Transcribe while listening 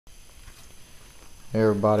Hey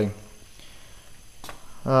everybody.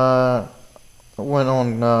 I went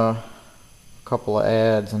on a couple of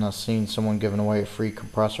ads and I seen someone giving away a free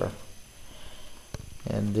compressor.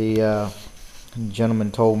 And the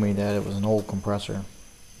gentleman told me that it was an old compressor.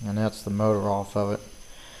 And that's the motor off of it.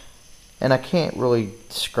 And I can't really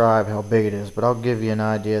describe how big it is, but I'll give you an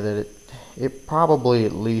idea that it probably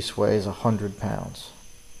at least weighs 100 pounds.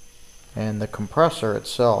 And the compressor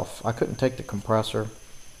itself, I couldn't take the compressor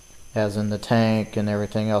as in the tank and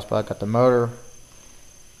everything else, but I got the motor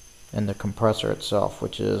and the compressor itself,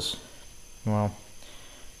 which is, well,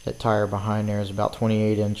 that tire behind there is about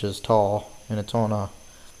 28 inches tall, and it's on a,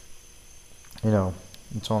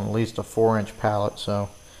 it's on at least a 4-inch pallet. So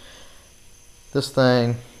this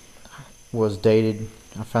thing was dated,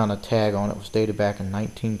 I found a tag on it, was dated back in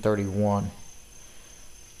 1931,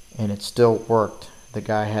 and it still worked. The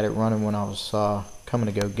guy had it running when I was coming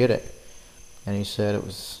to go get it, and he said it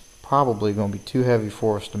was probably going to be too heavy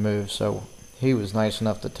for us to move, so he was nice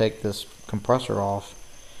enough to take this compressor off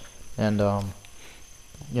and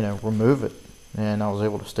remove it, and I was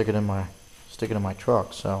able to stick it in my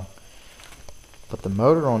truck. So, but the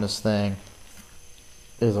motor on this thing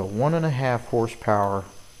is a 1.5 horsepower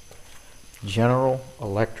General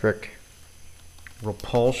Electric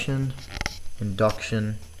Repulsion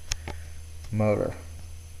Induction motor.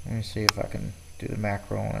 Let me see if I can do the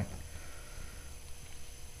macro on it.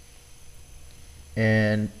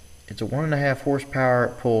 And it's a 1.5 horsepower.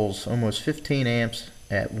 It pulls almost 15 amps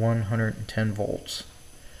at 110 volts,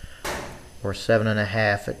 or 7.5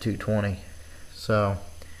 at 220. So,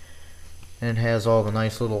 and it has all the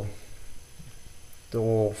nice little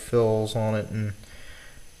oil fills on it, and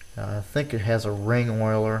I think it has a ring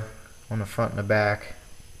oiler on the front and the back.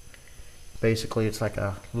 Basically, it's like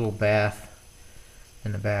a little bath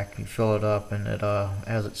in the back. You fill it up, and it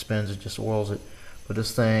as it spins, it just oils it. But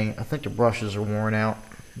this thing, I think the brushes are worn out.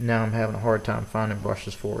 Now I'm having a hard time finding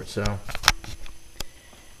brushes for it. So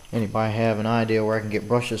anybody have an idea where I can get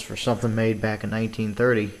brushes for something made back in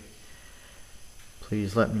 1930,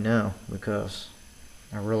 please let me know, because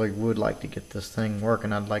I really would like to get this thing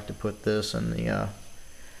working. I'd like to put this and the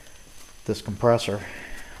this compressor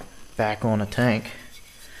back on a tank,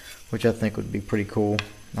 which I think would be pretty cool.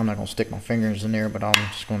 I'm not going to stick my fingers in there, but I'm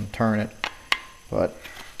just going to turn it. But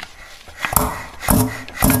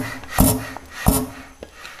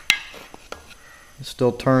it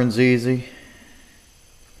still turns easy.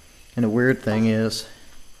 And the weird thing is,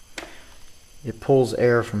 it pulls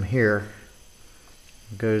air from here,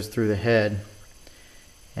 goes through the head,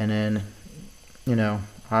 and then,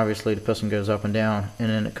 obviously the piston goes up and down, and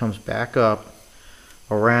then it comes back up,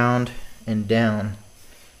 around and down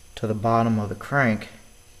to the bottom of the crank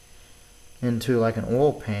into like an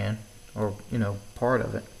oil pan, or part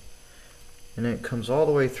of it, and then it comes all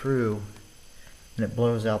the way through and it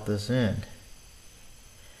blows out this end.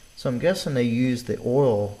 So I'm guessing they used the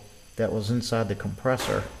oil that was inside the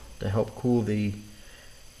compressor to help cool the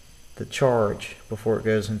charge before it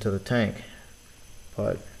goes into the tank.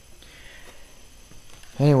 But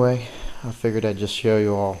anyway, I figured I'd just show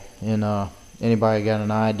you all. And anybody got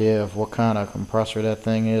an idea of what kind of compressor that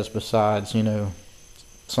thing is, besides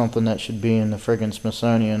something that should be in the friggin'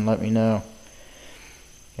 Smithsonian, let me know.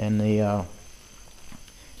 And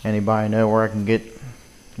anybody know where I can get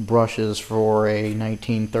brushes for a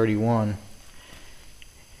 1931?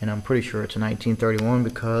 And I'm pretty sure it's a 1931,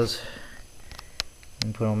 because you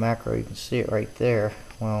can put on macro, you can see it right there.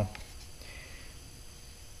 Well,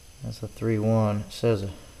 that's a 3-1. It says I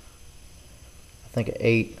think an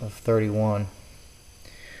 8 of 31.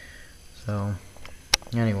 So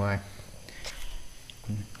anyway,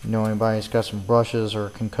 anybody that's got some brushes or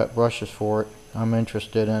can cut brushes for it, I'm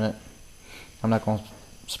interested in it. I'm not going to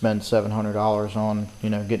spend $700 on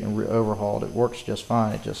getting it overhauled. It works just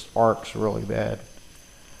fine. It just arcs really bad.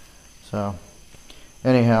 So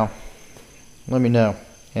anyhow, let me know,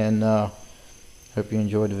 and hope you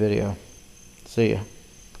enjoyed the video. See ya.